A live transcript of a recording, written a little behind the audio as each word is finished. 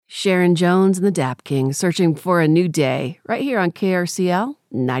Sharon Jones and the Dap King searching for a new day right here on KRCL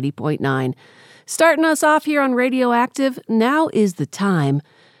 90.9. Starting us off here on Radioactive, Now Is the Time.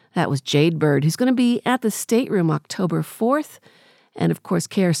 That was Jade Bird, who's going to be at the Stateroom October 4th. And of course,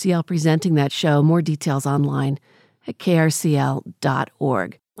 KRCL presenting that show. More details online at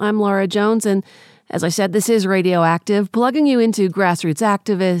krcl.org. I'm Laura Jones, and as I said, this is Radioactive, plugging you into grassroots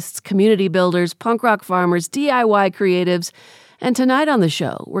activists, community builders, punk rock farmers, DIY creatives. And tonight on the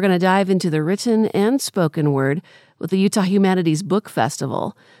show, we're going to dive into the written and spoken word with the Utah Humanities Book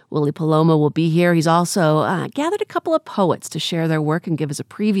Festival. Willie Paloma will be here. He's also gathered a couple of poets to share their work and give us a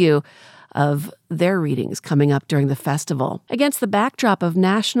preview of their readings coming up during the festival. Against the backdrop of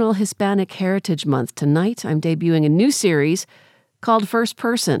National Hispanic Heritage Month tonight, I'm debuting a new series called First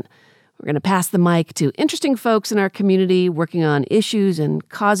Person. We're going to pass the mic to interesting folks in our community working on issues and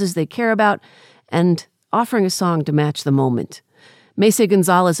causes they care about and offering a song to match the moment. Macy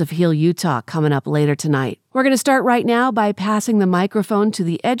Gonzalez of Heal Utah coming up later tonight. We're going to start right now by passing the microphone to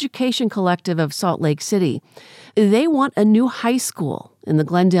the Education Collective of Salt Lake City. They want a new high school in the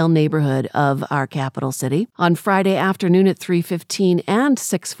Glendale neighborhood of our capital city. On Friday afternoon at 3:15 and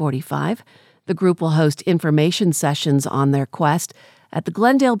 6:45, the group will host information sessions on their quest at the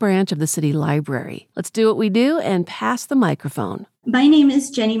Glendale branch of the city library. Let's do what we do and pass the microphone. My name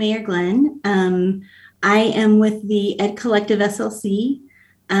is Jenny Mayer Glenn. I am with the Ed Collective SLC,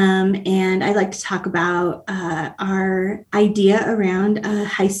 and I'd like to talk about our idea around a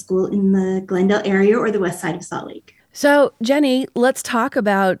high school in the Glendale area or the west side of Salt Lake. So, Jenny, let's talk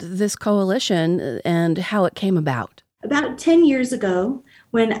about this coalition and how it came about. About 10 years ago,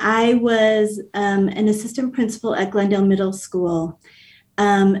 when I was an assistant principal at Glendale Middle School,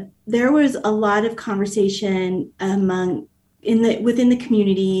 there was a lot of conversation within the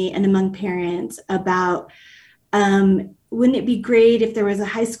community and among parents about wouldn't it be great if there was a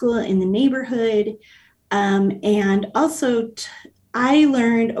high school in the neighborhood? And also, I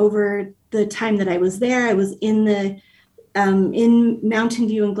learned over the time that I was there, I was in Mountain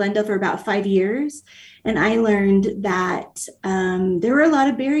View and Glendale for about 5 years. And I learned that there were a lot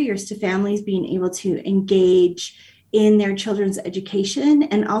of barriers to families being able to engage in their children's education,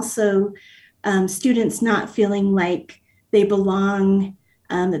 and also students not feeling like they belong,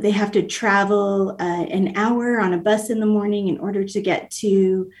 that they have to travel an hour on a bus in the morning in order to get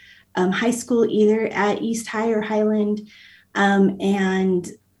to high school, either at East High or Highland. And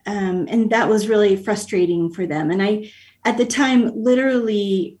that was really frustrating for them. And at the time,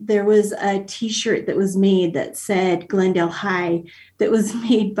 literally, there was a T-shirt that was made that said Glendale High that was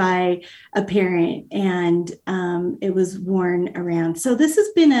made by a parent, and it was worn around. So this has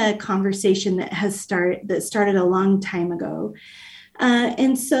been a conversation that started a long time ago.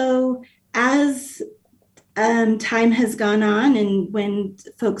 And so as time has gone on, and when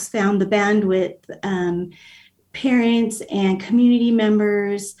folks found the bandwidth, parents and community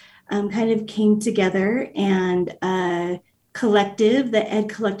members kind of came together, and a collective, the Ed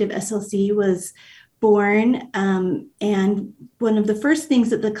Collective SLC, was born. And one of the first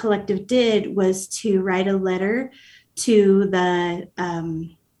things that the collective did was to write a letter to the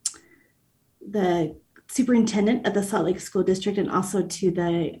superintendent of the Salt Lake School District, and also to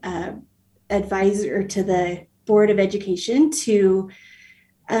the advisor, to the Board of Education, to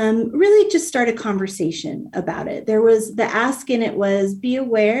really just start a conversation about it. There was the ask, and it was, be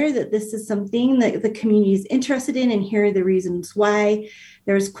aware that this is something that the community is interested in, and here are the reasons why.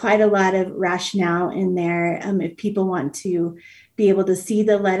 There's quite a lot of rationale in there if people want to be able to see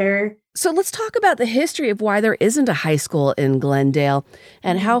the letter. So let's talk about the history of why there isn't a high school in Glendale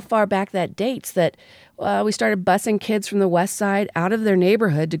and how far back that dates that we started busing kids from the west side out of their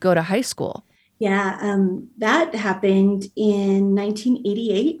neighborhood to go to high school. Yeah, that happened in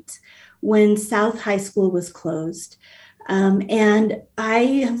 1988 when South High School was closed. And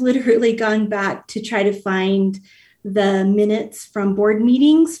I have literally gone back to try to find the minutes from board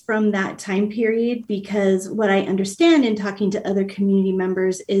meetings from that time period, because what I understand in talking to other community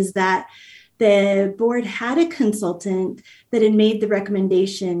members is that the board had a consultant that had made the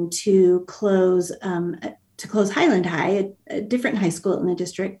recommendation to close Highland High, a different high school in the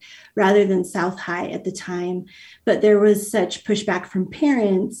district, rather than South High at the time. But there was such pushback from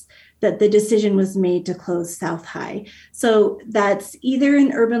parents that the decision was made to close South High. So that's either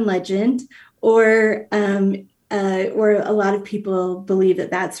an urban legend, or a lot of people believe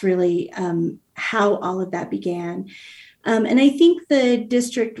that that's really how all of that began. And I think the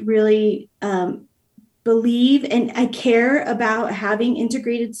district really believe and I care about having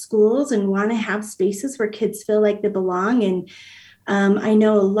integrated schools and want to have spaces where kids feel like they belong. And I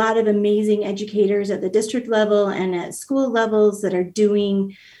know a lot of amazing educators at the district level and at school levels that are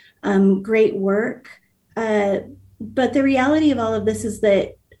doing great work. But the reality of all of this is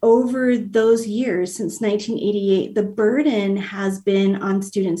that over those years since 1988, the burden has been on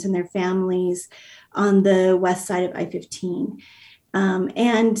students and their families on the west side of I-15.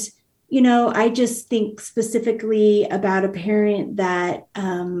 And, I just think specifically about a parent that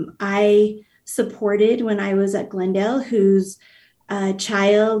I supported when I was at Glendale, whose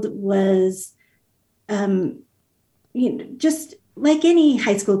child was, just like any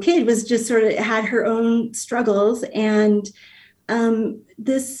high school kid, was just sort of had her own struggles. And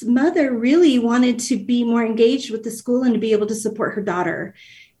this mother really wanted to be more engaged with the school and to be able to support her daughter.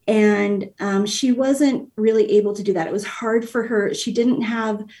 And she wasn't really able to do that. It was hard for her. She didn't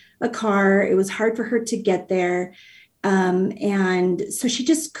have a car. It was hard for her to get there. And so she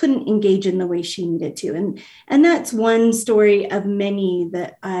just couldn't engage in the way she needed to. And that's one story of many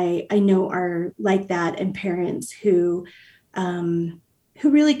that I know are like that, and parents who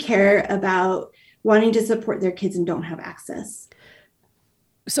really care about wanting to support their kids and don't have access.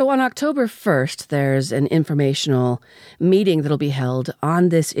 So on October 1st, there's an informational meeting that'll be held on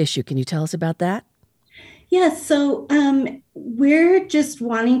this issue. Can you tell us about that? Yes. So we're just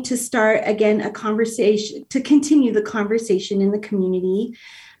wanting to start, again, a conversation, to continue the conversation in the community,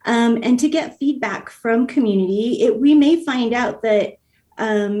 and to get feedback from community. We may find out that,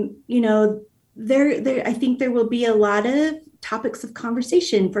 I think there will be a lot of topics of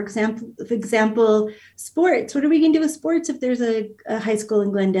conversation. For example, sports. What are we going to do with sports if there's a high school in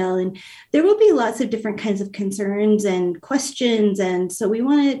Glendale? And there will be lots of different kinds of concerns and questions. And so we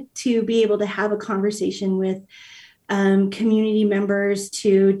wanted to be able to have a conversation with community members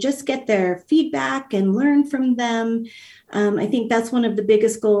to just get their feedback and learn from them. I think that's one of the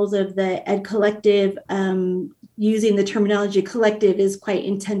biggest goals of the Ed Collective. Using the terminology collective is quite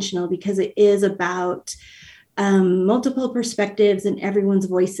intentional, because it is about multiple perspectives and everyone's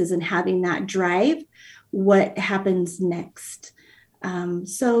voices, and having that drive what happens next.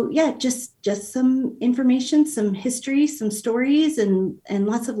 Just some information, some history, some stories, and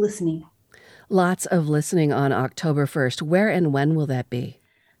lots of listening. Lots of listening on October 1st. Where and when will that be?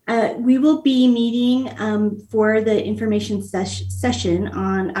 We will be meeting for the information session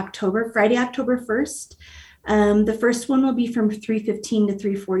on Friday, October 1st. The first one will be from 3:15 to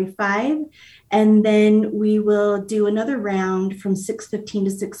 3:45. And then we will do another round from 6:15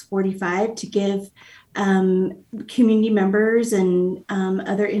 to 6:45 to give community members and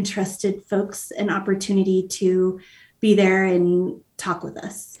other interested folks an opportunity to be there and talk with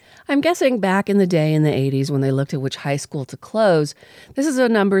us. I'm guessing back in the day in the 80s when they looked at which high school to close, this is a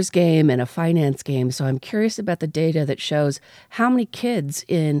numbers game and a finance game. So I'm curious about the data that shows how many kids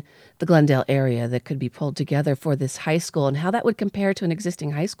in the Glendale area that could be pulled together for this high school, and how that would compare to an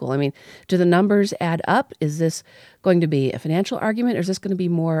existing high school. I mean, do the numbers add up? Is this going to be a financial argument, or is this going to be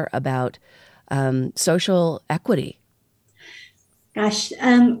more about social equity? Gosh,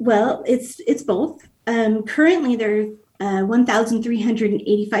 well, it's both. Currently, there are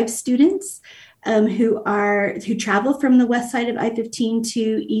 1,385 students who travel from the west side of I-15 to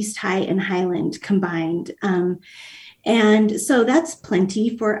East High and Highland combined. And so that's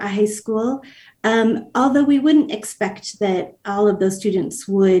plenty for a high school. Although we wouldn't expect that all of those students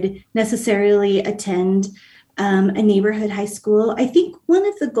would necessarily attend a neighborhood high school. I think one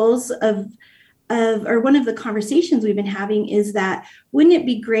of the goals or one of the conversations we've been having is that wouldn't it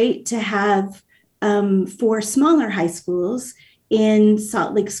be great to have for smaller high schools in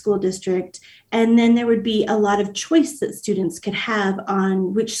Salt Lake School District, and then there would be a lot of choice that students could have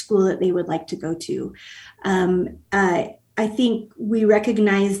on which school that they would like to go to. I think we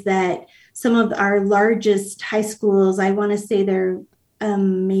recognize that some of our largest high schools, I want to say they're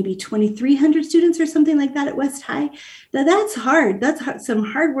maybe 2,300 students or something like that at West High. Now that's hard. That's some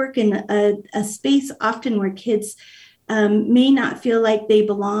hard work in a space often where kids may not feel like they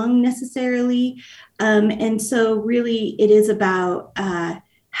belong necessarily. And so really it is about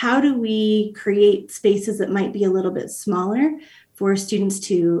how do we create spaces that might be a little bit smaller for students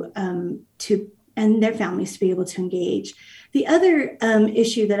to and their families to be able to engage. The other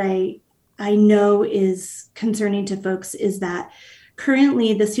issue that I know is concerning to folks is that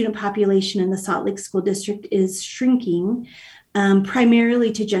currently the student population in the Salt Lake School District is shrinking,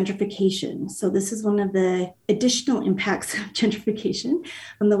 primarily to gentrification. So this is one of the additional impacts of gentrification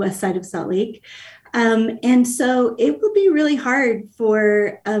on the west side of Salt Lake. And so it will be really hard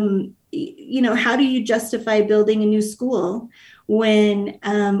for, how do you justify building a new school when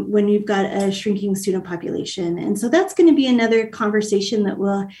you've got a shrinking student population? And so that's going to be another conversation that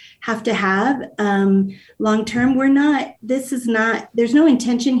we'll have to have long term. There's no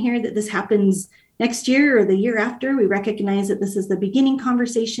intention here that this happens next year or the year after, we recognize that this is the beginning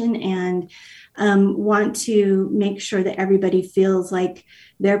conversation and want to make sure that everybody feels like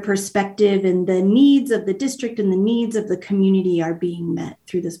their perspective and the needs of the district and the needs of the community are being met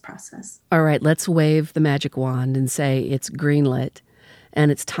through this process. All right, let's wave the magic wand and say it's greenlit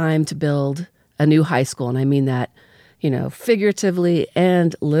and it's time to build a new high school. And I mean that, figuratively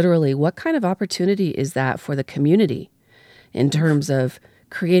and literally. What kind of opportunity is that for the community in terms of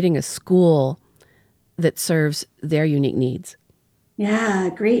creating a school that serves their unique needs? Yeah,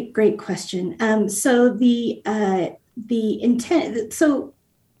 great question. So the intent.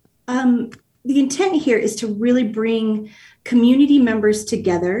 The intent here is to really bring community members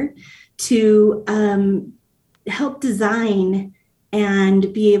together to help design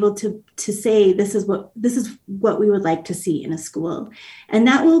and be able to say this is what we would like to see in a school, and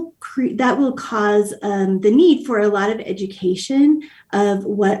that will cause the need for a lot of education of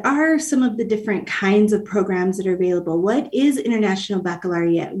what are some of the different kinds of programs that are available. What is International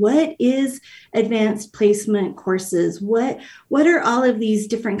Baccalaureate? What is advanced placement courses? What are all of these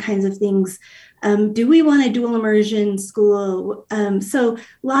different kinds of things? Do we want a dual immersion school? So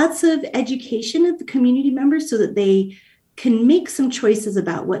lots of education of the community members so that they can make some choices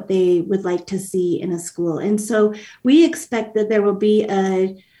about what they would like to see in a school. And so we expect that there will be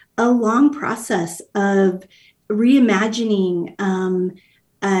a long process of reimagining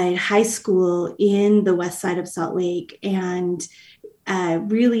a high school in the west side of Salt Lake. And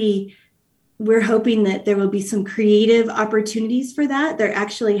really, we're hoping that there will be some creative opportunities for that. There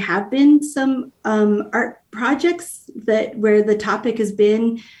actually have been some art projects where the topic has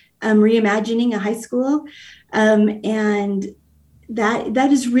been reimagining a high school. And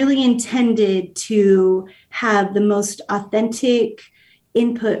that is really intended to have the most authentic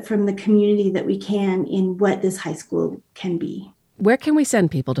input from the community that we can in what this high school can be. Where can we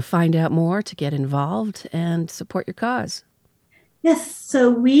send people to find out more, to get involved and support your cause? Yes, so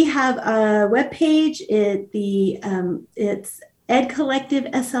we have a webpage. It's Ed Collective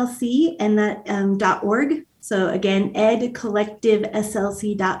SLC and that .org. So again,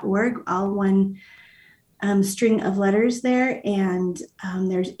 edcollectiveslc.org, all one string of letters there. And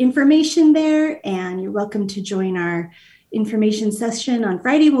there's information there, and you're welcome to join our information session on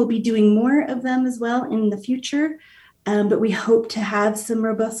Friday. We'll be doing more of them as well in the future, but we hope to have some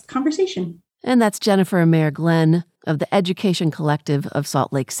robust conversation. And that's Jennifer Mayer Glenn of the Education Collective of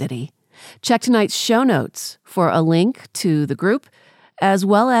Salt Lake City. Check tonight's show notes for a link to the group, as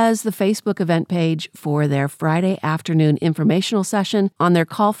well as the Facebook event page for their Friday afternoon informational session on their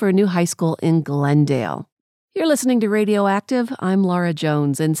call for a new high school in Glendale. You're listening to Radioactive. I'm Laura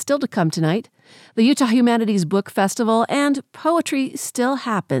Jones, and still to come tonight, the Utah Humanities Book Festival, and poetry still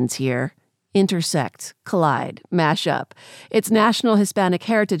happens here. Intersect, collide, mash up. It's National Hispanic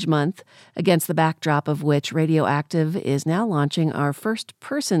Heritage Month, against the backdrop of which Radioactive is now launching our First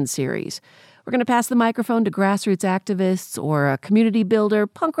Person series. We're going to pass the microphone to grassroots activists or a community builder,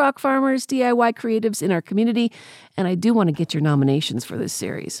 punk rock farmers, DIY creatives in our community, and I do want to get your nominations for this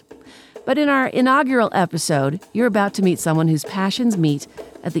series. But in our inaugural episode, you're about to meet someone whose passions meet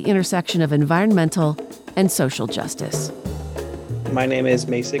at the intersection of environmental and social justice. My name is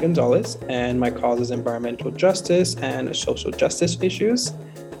Macy Gonzalez, and my cause is environmental justice and social justice issues.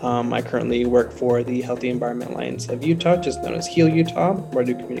 I currently work for the Healthy Environment Alliance of Utah, just known as HEAL Utah, where I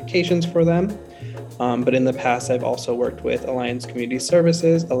do communications for them. But in the past, I've also worked with Alliance Community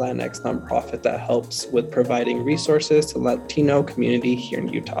Services, a Latinx nonprofit that helps with providing resources to Latino community here in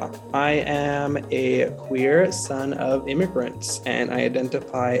Utah. I am a queer son of immigrants, and I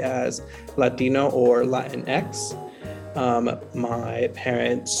identify as Latino or Latinx. My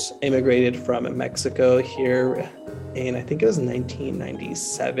parents immigrated from Mexico here in, I think it was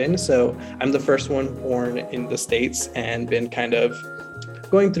 1997. So I'm the first one born in the States and been kind of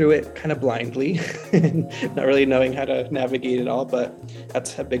going through it kind of blindly, not really knowing how to navigate it all, but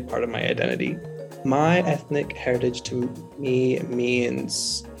that's a big part of my identity. My ethnic heritage to me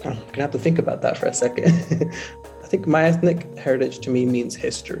means, I'm gonna have to think about that for a second. I think my ethnic heritage to me means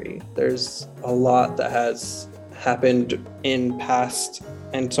history. There's a lot that has happened in past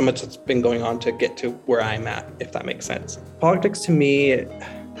and so much that's been going on to get to where I'm at, if that makes sense. Politics to me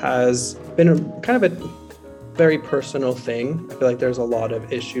has been kind of a very personal thing. I feel like there's a lot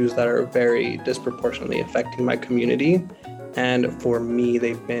of issues that are very disproportionately affecting my community. And for me,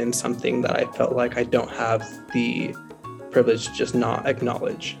 they've been something that I felt like I don't have the privilege to just not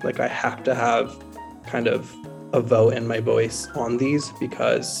acknowledge. Like I have to have kind of a vote and my voice on these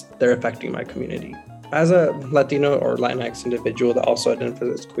because they're affecting my community. As a Latino or Latinx individual that also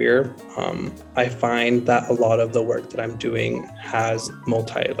identifies as queer, I find that a lot of the work that I'm doing has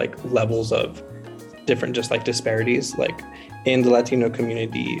multi levels of different just like disparities. Like in the Latino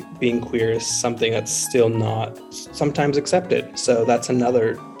community, being queer is something that's still not sometimes accepted. So that's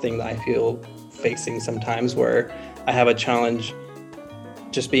another thing that I feel facing sometimes, where I have a challenge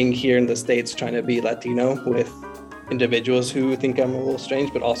just being here in the States trying to be Latino with individuals who think I'm a little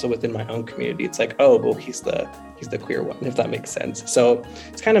strange, but also within my own community. It's like, oh, well, he's the queer one, if that makes sense. So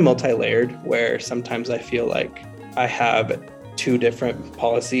it's kind of multi-layered, where sometimes I feel like I have two different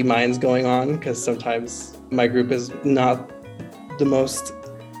policy minds going on, because sometimes my group is not the most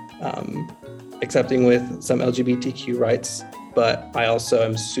accepting with some LGBTQ rights, but I also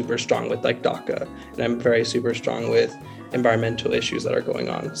am super strong with like DACA, and I'm very super strong with environmental issues that are going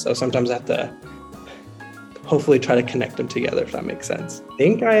on. So sometimes I have to hopefully try to connect them together, if that makes sense. I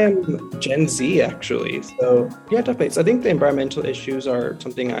think I am Gen Z, actually. So yeah, definitely. So I think the environmental issues are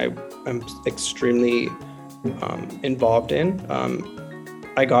something I'm extremely involved in.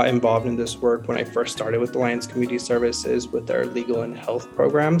 I got involved in this work when I first started with Alliance Community Services with their legal and health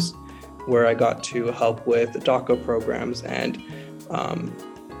programs, where I got to help with DACA programs and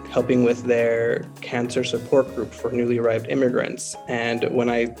helping with their cancer support group for newly arrived immigrants. And when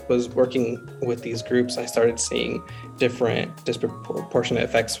I was working with these groups, I started seeing different disproportionate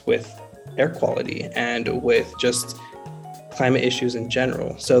effects with air quality and with just climate issues in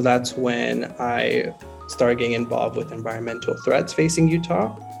general. So that's when I started getting involved with environmental threats facing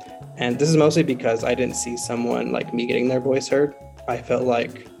Utah. And this is mostly because I didn't see someone like me getting their voice heard. I felt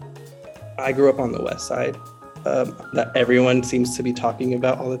like I grew up on the West Side, that everyone seems to be talking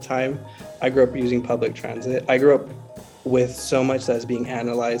about all the time. I grew up using public transit. I grew up with so much that's being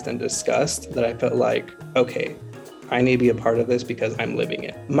analyzed and discussed that I felt like, okay, I need to be a part of this because I'm living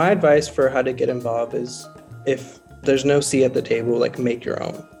it. My advice for how to get involved is, if there's no seat at the table, like make your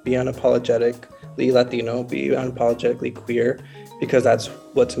own. Be unapologetically Latino, be unapologetically queer, because that's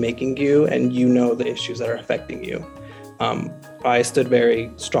what's making you, and you know the issues that are affecting you. I stood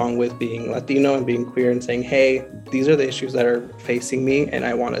very strong with being Latino and being queer and saying, hey, these are the issues that are facing me, and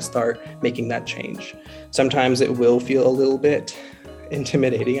I want to start making that change. Sometimes it will feel a little bit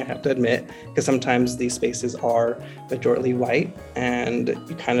intimidating, I have to admit, because sometimes these spaces are majority white, and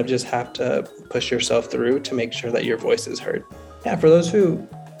you kind of just have to push yourself through to make sure that your voice is heard. Yeah, for those who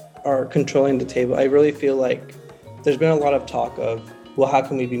are controlling the table, I really feel like there's been a lot of talk of, well, how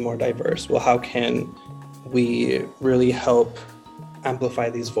can we be more diverse? Well, how can we really help amplify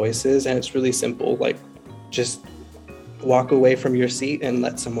these voices? And it's really simple, like just walk away from your seat and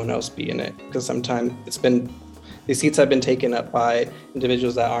let someone else be in it. Because sometimes these seats have been taken up by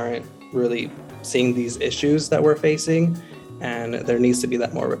individuals that aren't really seeing these issues that we're facing, and there needs to be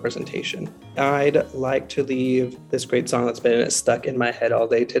that more representation. I'd like to leave this great song that's been stuck in my head all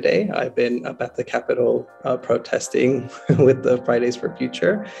day today. I've been up at the Capitol protesting with the Fridays for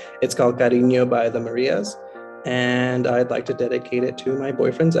Future. It's called Cariño by the Marias, and I'd like to dedicate it to my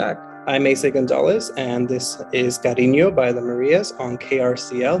boyfriend, Zach. I'm Mesa Gonzalez, and this is Cariño by the Marias on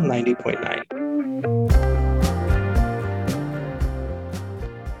KRCL 90.9.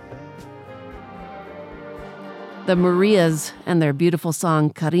 The Marias and their beautiful song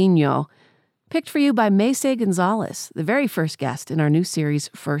Cariño, picked for you by Mesa Gonzalez, the very first guest in our new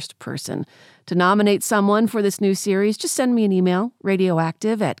series, First Person. To nominate someone for this new series, just send me an email,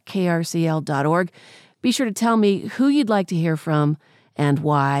 radioactive@krcl.org. Be sure to tell me who you'd like to hear from and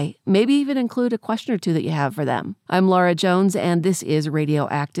why. Maybe even include a question or two that you have for them. I'm Laura Jones, and this is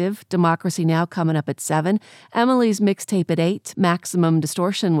Radioactive. Democracy Now! Coming up at 7. Emily's Mixtape at 8. Maximum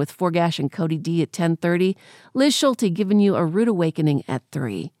Distortion with Forgash and Cody D at 10:30. Liz Schulte giving you a rude awakening at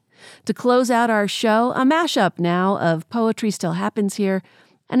 3. To close out our show, a mashup now of Poetry Still Happens Here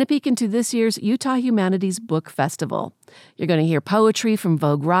and a peek into this year's Utah Humanities Book Festival. You're going to hear poetry from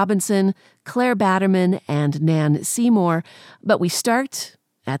Vogue Robinson, Claire Batterman, and Nan Seymour, but we start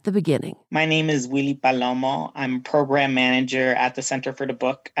at the beginning. My name is Willie Palomo. I'm program manager at the Center for the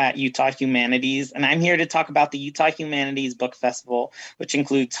Book at Utah Humanities, and I'm here to talk about the Utah Humanities Book Festival, which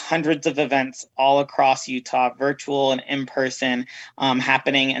includes hundreds of events all across Utah, virtual and in person,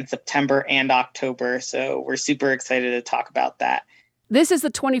 happening in September and October. So we're super excited to talk about that. This is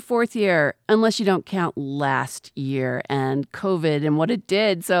the 24th year, unless you don't count last year and COVID and what it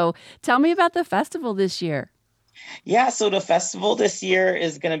did. So tell me about the festival this year. Yeah, so the festival this year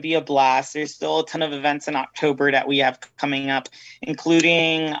is going to be a blast. There's still a ton of events in October that we have coming up,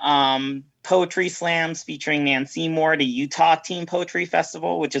 including poetry slams featuring Nan Seymour, the Utah Teen Poetry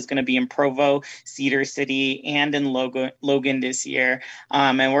Festival, which is going to be in Provo, Cedar City, and in Logan this year.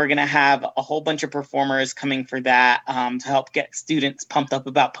 And we're going to have a whole bunch of performers coming for that to help get students pumped up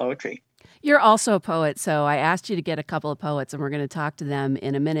about poetry. You're also a poet, so I asked you to get a couple of poets, and we're going to talk to them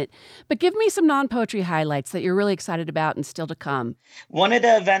in a minute. But give me some non-poetry highlights that you're really excited about and still to come. One of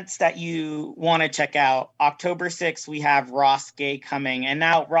the events that you want to check out, October 6th, we have Ross Gay coming. And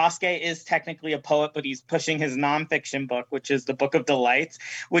now Ross Gay is technically a poet, but he's pushing his nonfiction book, which is the Book of Delights,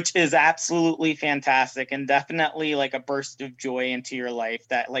 which is absolutely fantastic and definitely like a burst of joy into your life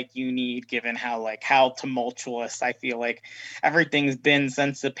that like you need, given how tumultuous I feel like everything's been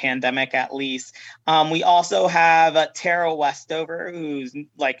since the pandemic, at least. We also have Tara Westover, who's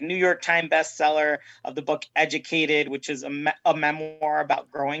like New York Times bestseller of the book Educated, which is a memoir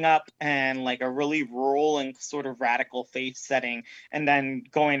about growing up and like a really rural and sort of radical faith setting, and then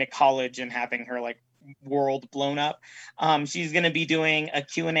going to college and having her like world blown up. She's going to be doing a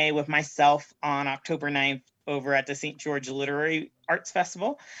Q&A with myself on October 9th over at the St. George Literary Arts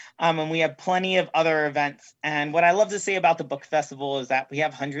Festival. And we have plenty of other events. And what I love to say about the book festival is that we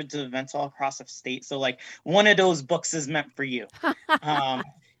have hundreds of events all across the state. So like one of those books is meant for you.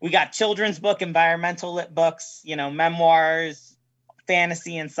 We got children's book, environmental lit books, memoirs,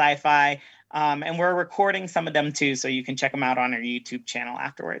 fantasy and sci-fi. And we're recording some of them too, so you can check them out on our YouTube channel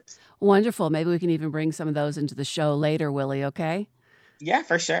afterwards. Wonderful. Maybe we can even bring some of those into the show later, Willie, okay? Yeah,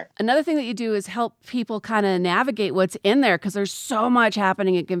 for sure. Another thing that you do is help people kind of navigate what's in there, because there's so much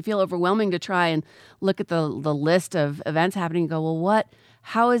happening. It can feel overwhelming to try and look at the list of events happening and go, well,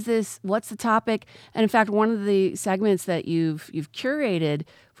 how is this? What's the topic? And in fact, one of the segments that you've curated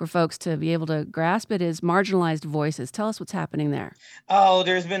for folks to be able to grasp it is Marginalized Voices. Tell us what's happening there. Oh,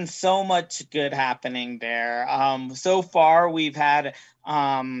 there's been so much good happening there. So far, we've had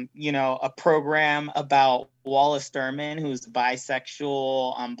a program about Wallace Thurman, who's a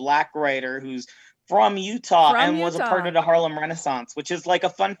bisexual Black writer who's from Utah was a part of the Harlem Renaissance, which is like a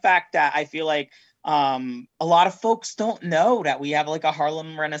fun fact that I feel like a lot of folks don't know, that we have like a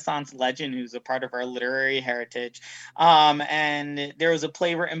Harlem Renaissance legend who's a part of our literary heritage. And there was a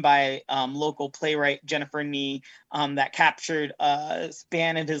play written by local playwright Jennifer Nee that captured a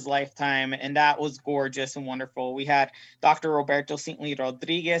span of his lifetime, and that was gorgeous and wonderful. We had Dr. Roberto Cintley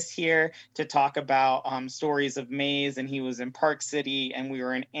Rodriguez here to talk about stories of maize, and he was in Park City, and we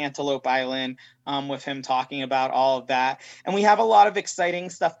were in Antelope Island with him talking about all of that. And we have a lot of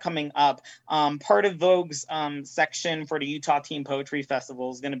exciting stuff coming up. Part of Vogue's section for the Utah Teen Poetry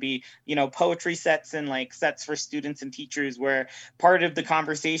Festival is going to be, poetry sets and like sets for students and teachers, where part of the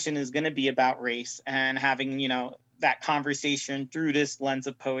conversation is going to be about race and having, that conversation through this lens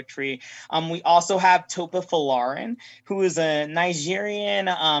of poetry. We also have Topa Folarin, who is a Nigerian,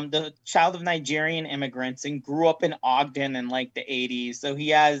 the child of Nigerian immigrants, and grew up in Ogden in like the 80s. So he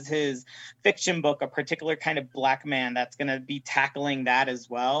has his fiction book, A Particular Kind of Black Man, that's going to be tackling that as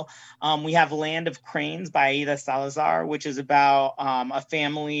well. We have Land of Cranes by Aida Salazar, which is about a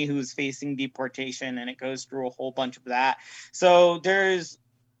family who's facing deportation, and it goes through a whole bunch of that. So there's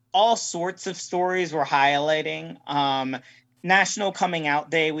all sorts of stories we're highlighting. National Coming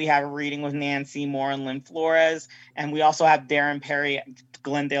Out Day, we have a reading with Nancy Moore and Lynn Flores. And we also have Darren Perry at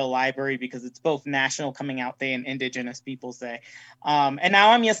Glendale Library, because it's both National Coming Out Day and Indigenous Peoples Day. And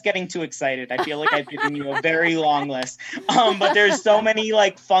now I'm just getting too excited. I feel like I've given you a very long list. But there's so many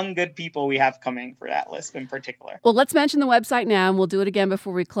like fun, good people we have coming for that list in particular. Well, let's mention the website now, and we'll do it again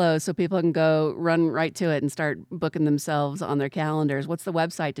before we close so people can go run right to it and start booking themselves on their calendars. What's the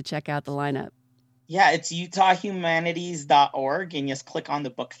website to check out the lineup? Yeah, it's utahhumanities.org, and just click on the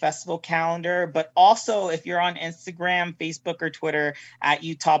book festival calendar. But also, if you're on Instagram, Facebook, or Twitter at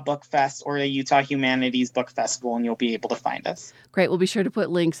Utah Book Fest or the Utah Humanities Book Festival, and you'll be able to find us. Great. We'll be sure to put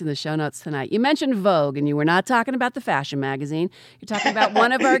links in the show notes tonight. You mentioned Vogue, and you were not talking about the fashion magazine. You're talking about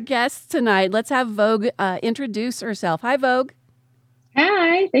one of our guests tonight. Let's have Vogue introduce herself. Hi, Vogue.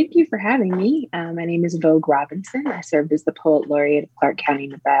 Hi, thank you for having me. My name is Vogue Robinson. I served as the Poet Laureate of Clark County,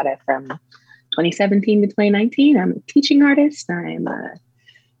 Nevada from 2017 to 2019. I'm a teaching artist. I'm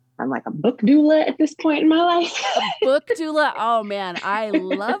like a book doula at this point in my life. A book doula? Oh man, I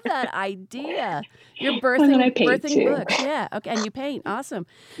love that idea. You're birthing books. Yeah. Okay. And you paint. Awesome.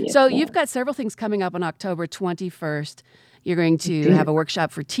 Yes, so you've got several things coming up on October 21st. You're going to have a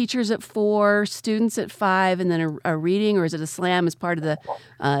workshop for teachers at 4, students at 5, and then a reading, or is it a slam as part of the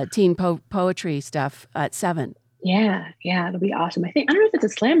teen poetry stuff at 7? Yeah, it'll be awesome. I don't know if it's a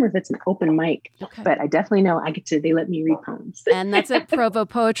slam or if it's an open mic, but I definitely know they let me read poems. And that's at Provo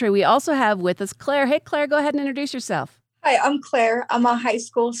Poetry. We also have with us Claire. Hey, Claire, go ahead and introduce yourself. Hi, I'm Claire. I'm a high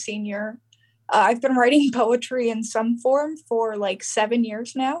school senior. I've been writing poetry in some form for like 7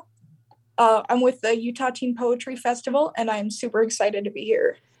 years now. I'm with the Utah Teen Poetry Festival, and I'm super excited to be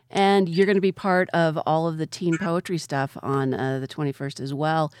here. And you're going to be part of all of the teen poetry stuff on the 21st as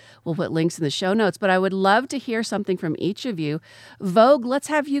well. We'll put links in the show notes, but I would love to hear something from each of you. Vogue, let's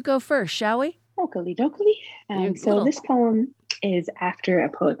have you go first, shall we? Oakley dokley. So this poem is after a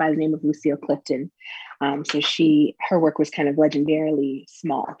poet by the name of Lucille Clifton. Her work was kind of legendarily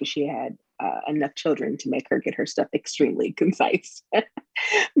small because she had enough children to make her get her stuff extremely concise.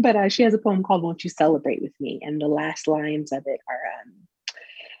 But she has a poem called Won't You Celebrate With Me? And the last lines of it are,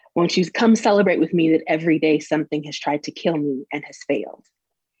 won't you come celebrate with me that every day something has tried to kill me and has failed?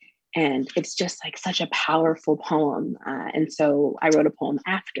 And it's just like such a powerful poem. And so I wrote a poem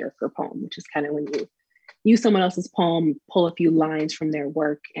after her poem, which is kind of when you use someone else's poem, pull a few lines from their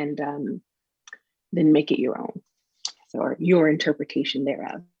work, and then make it your own, or your interpretation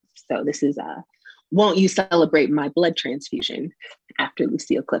thereof. So this is Won't You Celebrate My Blood Transfusion after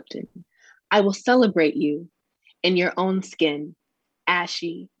Lucille Clifton. I will celebrate you in your own skin,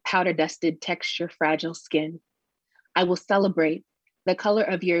 ashy, powder-dusted texture, fragile skin. I will celebrate the color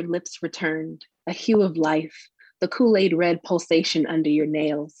of your lips returned, a hue of life, the Kool-Aid red pulsation under your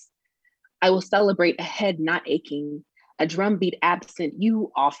nails. I will celebrate a head not aching, a drumbeat absent,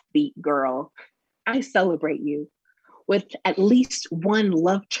 you offbeat girl. I celebrate you with at least one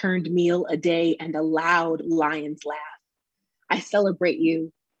love-churned meal a day and a loud lion's laugh. I celebrate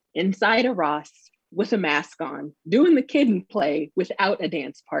you inside a Ross with a mask on, doing the kid and play without a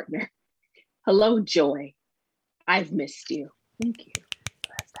dance partner. Hello, joy. I've missed you. Thank you.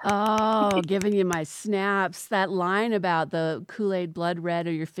 Oh, giving you my snaps. That line about the Kool-Aid blood red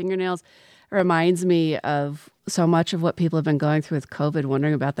or your fingernails reminds me of so much of what people have been going through with COVID,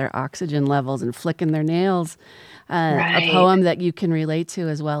 wondering about their oxygen levels and flicking their nails. Right. A poem that you can relate to,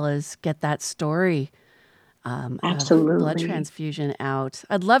 as well as get that story Absolutely. of blood transfusion out.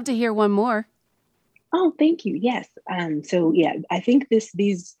 I'd love to hear one more. Oh, thank you. Yes. I think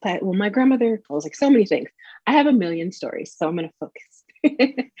my grandmother, I was like so many things. I have a million stories, so I'm going to focus.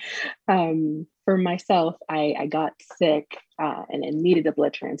 For myself, I got sick and needed a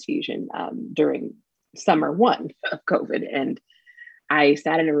blood transfusion during summer 1 of COVID. And I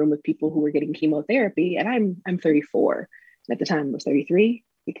sat in a room with people who were getting chemotherapy, and I'm 34. At the time I was 33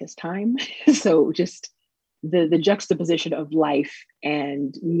 because time. So just the juxtaposition of life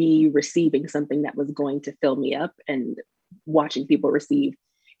and me receiving something that was going to fill me up, and watching people receive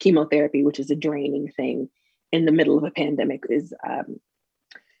chemotherapy, which is a draining thing in the middle of a pandemic, is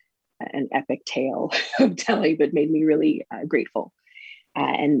an epic tale of telling, but made me really grateful.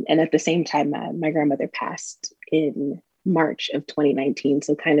 And at the same time, my grandmother passed in March of 2019.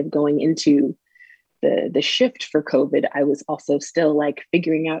 So kind of going into the shift for COVID, I was also still like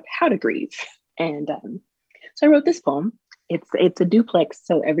figuring out how to grieve. And so I wrote this poem. It's a duplex,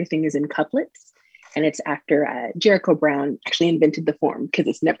 so everything is in couplets. And it's after Jericho Brown actually invented the form, because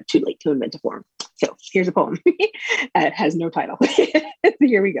it's never too late to invent a form. So here's a poem. It has no title.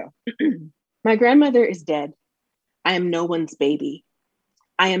 Here we go. My grandmother is dead. I am no one's baby.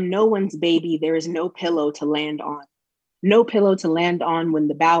 I am no one's baby. There is no pillow to land on. No pillow to land on when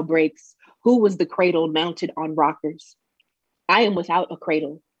the bow breaks. Who was the cradle mounted on rockers? I am without a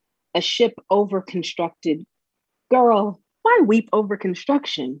cradle, a ship over constructed. Girl, why weep over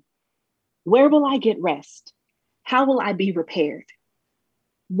construction? Where will I get rest? How will I be repaired?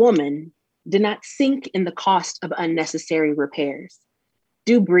 Woman, do not sink in the cost of unnecessary repairs.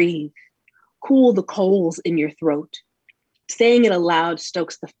 Do breathe. Cool the coals in your throat. Saying it aloud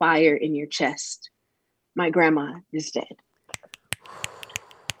stokes the fire in your chest. My grandma is dead.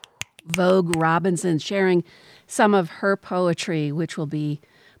 Vogue Robinson sharing some of her poetry, which will be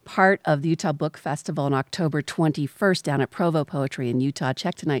part of the Utah Book Festival on October 21st down at Provo Poetry in Utah.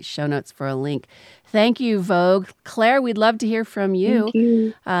 Check tonight's show notes for a link. Thank you, Vogue. Claire, we'd love to hear from you. Thank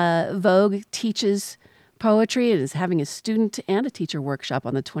you. Vogue teaches poetry and is having a student and a teacher workshop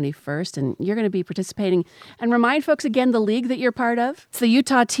on the 21st, and you're going to be participating. And remind folks again the league that you're part of. It's the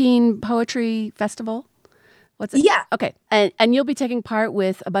Utah Teen Poetry Festival. What's it? Yeah. Okay. And you'll be taking part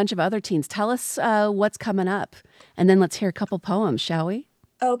with a bunch of other teens. Tell us what's coming up, and then let's hear a couple poems, shall we?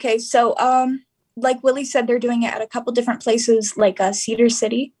 Okay, so like Willie said, they're doing it at a couple different places, like Cedar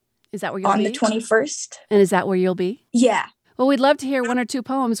City. Is that where you'll be? On the 21st. And is that where you'll be? Yeah. Well, we'd love to hear one or two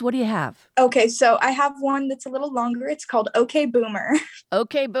poems. What do you have? Okay, so I have one that's a little longer. It's called Okay Boomer.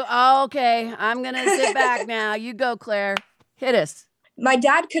 Okay, okay. I'm going to sit back now. You go, Claire. Hit us. My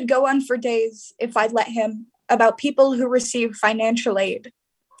dad could go on for days if I'd let him, about people who receive financial aid.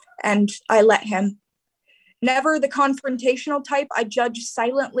 And I let him. Never the confrontational type, I judge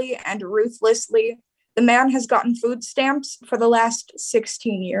silently and ruthlessly. The man has gotten food stamps for the last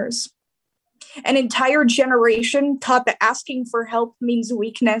 16 years. An entire generation taught that asking for help means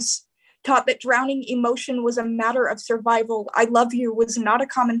weakness, taught that drowning emotion was a matter of survival. I love you was not a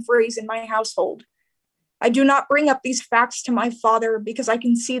common phrase in my household. I do not bring up these facts to my father because I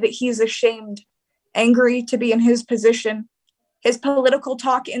can see that he is ashamed, angry to be in his position. His political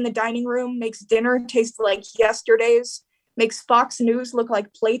talk in the dining room makes dinner taste like yesterday's, makes Fox News look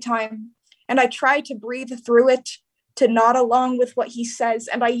like playtime. And I try to breathe through it, to nod along with what he says.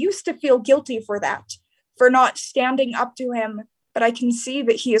 And I used to feel guilty for that, for not standing up to him. But I can see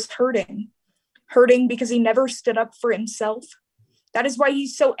that he is hurting because he never stood up for himself. That is why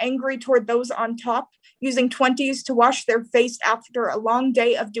he's so angry toward those on top, using 20s to wash their face after a long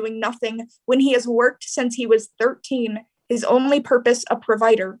day of doing nothing when he has worked since he was 13, his only purpose a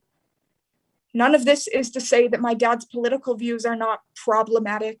provider. None of this is to say that my dad's political views are not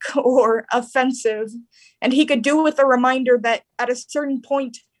problematic or offensive, and he could do with a reminder that at a certain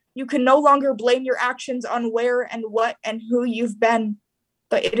point, you can no longer blame your actions on where and what and who you've been.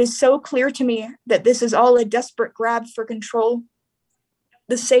 But it is so clear to me that this is all a desperate grab for control.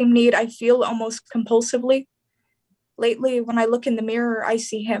 The same need I feel almost compulsively. Lately, when I look in the mirror, I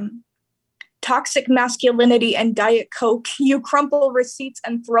see him. Toxic masculinity and Diet Coke. You crumple receipts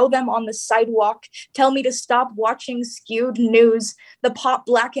and throw them on the sidewalk. Tell me to stop watching skewed news. The pot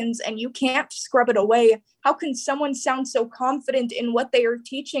blackens and you can't scrub it away. How can someone sound so confident in what they are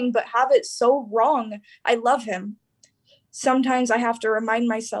teaching but have it so wrong? I love him. Sometimes I have to remind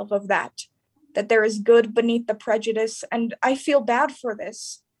myself of that there is good beneath the prejudice, and I feel bad for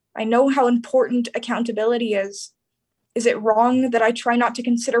this. I know how important accountability is. Is it wrong that I try not to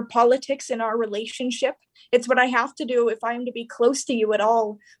consider politics in our relationship? It's what I have to do if I am to be close to you at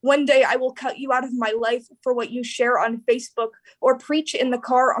all. One day I will cut you out of my life for what you share on Facebook or preach in the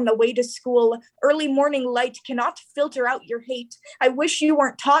car on the way to school. Early morning light cannot filter out your hate. I wish you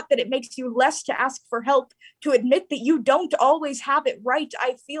weren't taught that it makes you less to ask for help, to admit that you don't always have it right.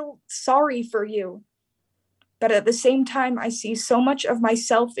 I feel sorry for you. But at the same time, I see so much of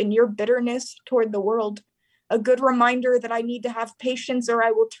myself in your bitterness toward the world. A good reminder that I need to have patience or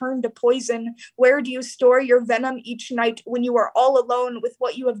I will turn to poison. Where do you store your venom each night when you are all alone with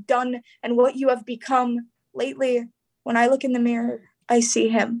what you have done and what you have become? Lately, when I look in the mirror, I see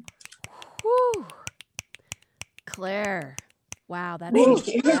him. Whew. Claire. Wow, that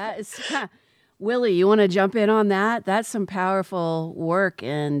is Willie, you want to jump in on that? That's some powerful work,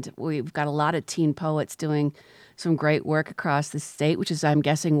 and we've got a lot of teen poets doing some great work across the state, which is, I'm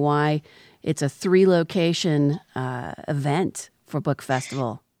guessing, why it's a 3-location event for Book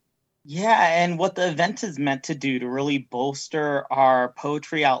Festival. Yeah, and what the event is meant to do to really bolster our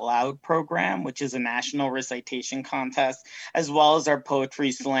Poetry Out Loud program, which is a national recitation contest, as well as our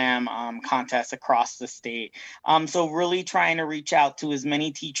Poetry Slam contest across the state. So really trying to reach out to as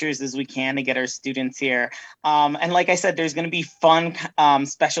many teachers as we can to get our students here. And like I said, there's going to be fun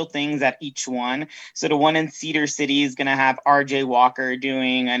special things at each one. So the one in Cedar City is going to have RJ Walker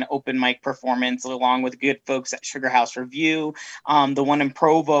doing an open mic performance along with good folks at Sugar House Review. The one in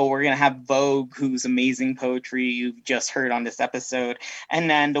Provo, we're going to have Vogue, whose amazing poetry you've just heard on this episode. And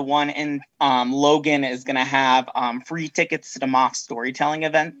then the one in Logan is going to have free tickets to the mock storytelling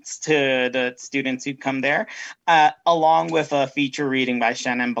events to the students who come there, along with a feature reading by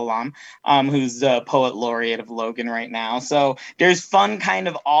Shannon Balam, who's the poet laureate of Logan right now. So there's fun kind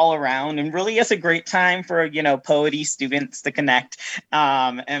of all around, and really it's a great time for, poety students to connect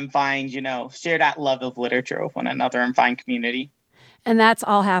and find, share that love of literature with one another and find community. And that's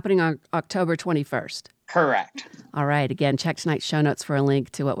all happening on October 21st. Correct. All right. Again, check tonight's show notes for a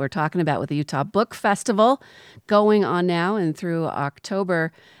link to what we're talking about with the Utah Book Festival going on now and through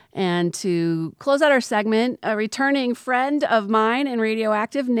October. And to close out our segment, a returning friend of mine in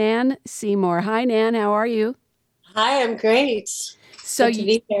Radioactive, Nan Seymour. Hi, Nan. How are you? Hi, I'm great. So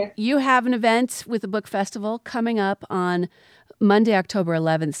you have an event with the Book Festival coming up on Monday, October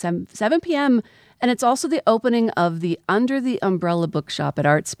 11th, 7 p.m., and it's also the opening of the Under the Umbrella Bookshop at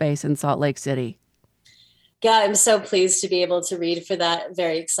Art Space in Salt Lake City. Yeah, I'm so pleased to be able to read for that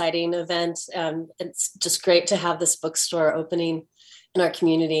very exciting event. It's just great to have this bookstore opening in our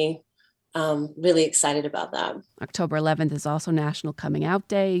community. Really excited about that. October 11th is also National Coming Out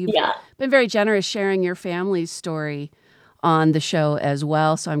Day. You've been very generous sharing your family's story on the show as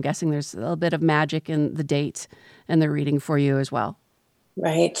well. So I'm guessing there's a little bit of magic in the date and the reading for you as well.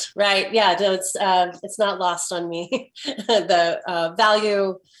 Right. Yeah, no, it's not lost on me. The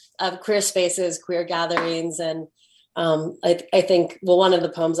value of queer spaces, queer gatherings, and I think, one of the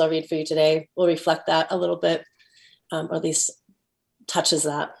poems I'll read for you today will reflect that a little bit, or at least touches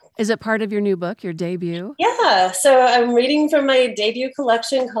that. Is it part of your new book, your debut? Yeah. So I'm reading from my debut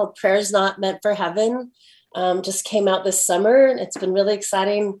collection called Prayers Not Meant for Heaven. Just came out this summer. It's been really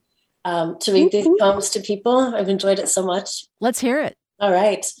exciting to read these poems to people. I've enjoyed it so much. Let's hear it. All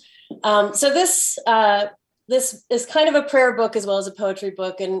right. So this is kind of a prayer book as well as a poetry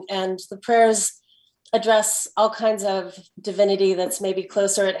book, and the prayers address all kinds of divinity that's maybe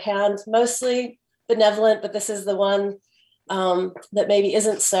closer at hand, mostly benevolent, but this is the one that maybe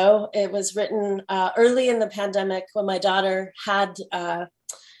isn't so. It was written early in the pandemic when my daughter had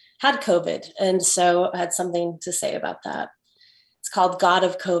COVID, and so I had something to say about that. It's called God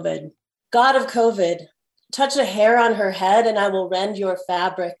of COVID. God of COVID, touch a hair on her head and I will rend your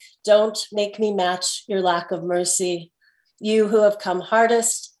fabric. Don't make me match your lack of mercy. You who have come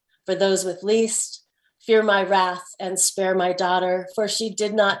hardest for those with least, fear my wrath and spare my daughter, for she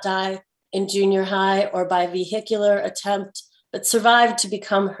did not die in junior high or by vehicular attempt, but survived to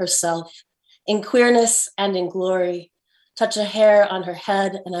become herself in queerness and in glory. Touch a hair on her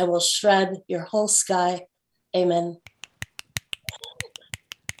head and I will shred your whole sky. Amen.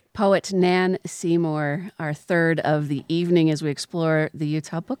 Poet Nan Seymour, our third of the evening as we explore the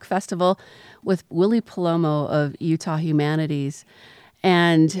Utah Book Festival with Willie Palomo of Utah Humanities.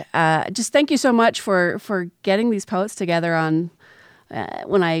 And just thank you so much for getting these poets together on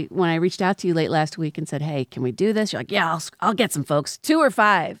when I reached out to you late last week and said, hey, can we do this? You're like, yeah, I'll get some folks, 2 or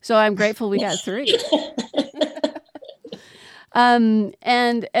 5. So I'm grateful we got 3. And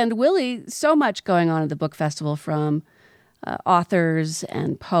Willie, so much going on at the book festival from authors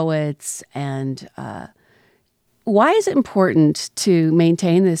and poets. And why is it important to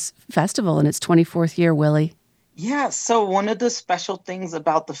maintain this festival in its 24th year, Willie? Yeah, so one of the special things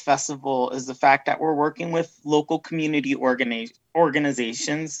about the festival is the fact that we're working with local community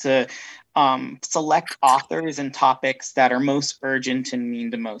organizations to select authors and topics that are most urgent and mean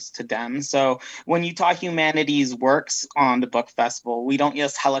the most to them. So when Utah Humanities works on the book festival, we don't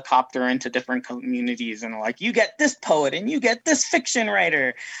just helicopter into different communities and like, you get this poet and you get this fiction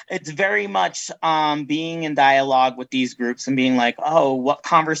writer. It's very much being in dialogue with these groups and being like, oh, what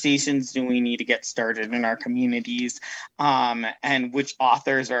conversations do we need to get started in our communities, and which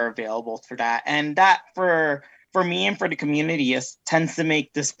authors are available for that. And that for me and for the community, it tends to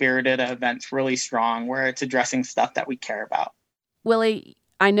make the spirit of the events really strong, where it's addressing stuff that we care about. Willie,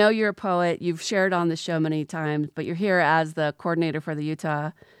 I know you're a poet. You've shared on the show many times, but you're here as the coordinator for the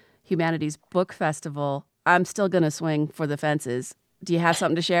Utah Humanities Book Festival. I'm still going to swing for the fences. Do you have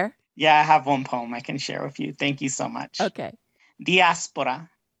something to share? Yeah, I have one poem I can share with you. Thank you so much. Okay. Diaspora,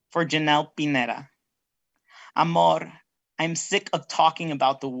 for Janelle Pineda. Amor, I'm sick of talking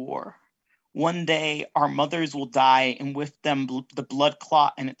about the war. One day, our mothers will die, and with them, the blood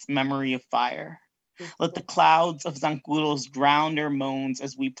clot and its memory of fire. Let the clouds of zancudos drown their moans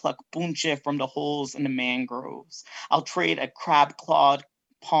as we pluck punche from the holes in the mangroves. I'll trade a crab-clawed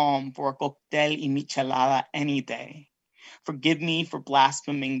palm for a cocktail y michelada any day. Forgive me for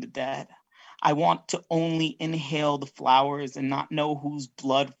blaspheming the dead. I want to only inhale the flowers and not know whose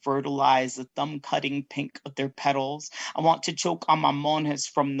blood fertilized the thumb-cutting pink of their petals. I want to choke on mamones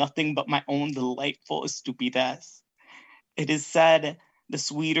from nothing but my own delightful estupidez. It is said, the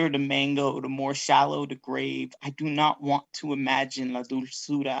sweeter the mango, the more shallow the grave. I do not want to imagine la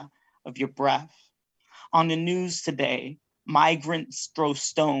dulzura of your breath. On the news today, migrants throw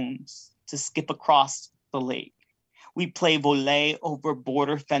stones to skip across the lake. We play volley over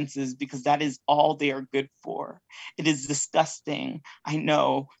border fences because that is all they are good for. It is disgusting, I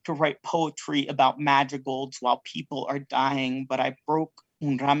know, to write poetry about madrigals while people are dying, but I broke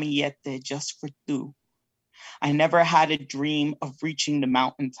un ramillete just for tú. I never had a dream of reaching the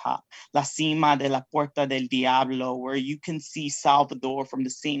mountaintop, La Cima de la Puerta del Diablo, where you can see Salvador from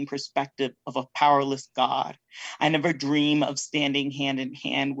the same perspective of a powerless God. I never dream of standing hand in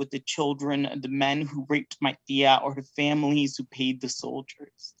hand with the children of the men who raped my tia or the families who paid the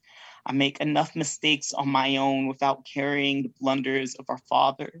soldiers. I make enough mistakes on my own without carrying the blunders of our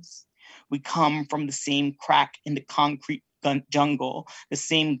fathers. We come from the same crack in the concrete jungle, the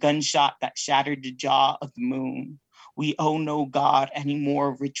same gunshot that shattered the jaw of the moon. We owe no God any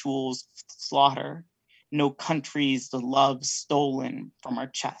more rituals of slaughter, no countries the love stolen from our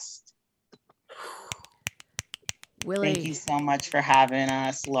chest. Willie. Thank you so much for having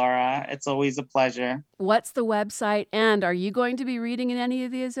us, Laura. It's always a pleasure. What's the website? And are you going to be reading in any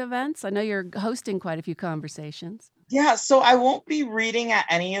of these events? I know you're hosting quite a few conversations. Yeah, so I won't be reading at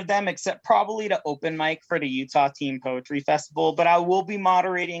any of them except probably to open mic for the Utah Teen Poetry Festival, but I will be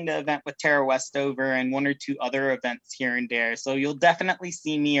moderating the event with Tara Westover and one or two other events here and there. So you'll definitely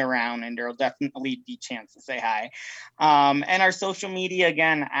see me around and there'll definitely be a chance to say hi. And our social media,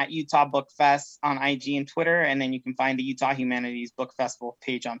 again, at Utah Book Fest on IG and Twitter, and then you can find the Utah Humanities Book Festival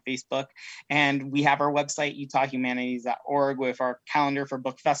page on Facebook. And we have our website, utahhumanities.org, with our calendar for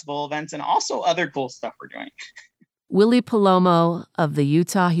book festival events and also other cool stuff we're doing. Willie Palomo of the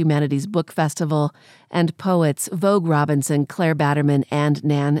Utah Humanities Book Festival, and poets Vogue Robinson, Claire Batterman, and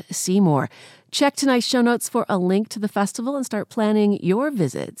Nan Seymour. Check tonight's show notes for a link to the festival and start planning your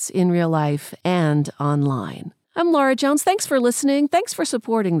visits in real life and online. I'm Laura Jones. Thanks for listening. Thanks for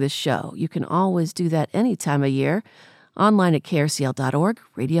supporting this show. You can always do that any time of year. Online at krcl.org.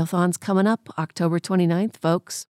 Radiothon's coming up October 29th, folks.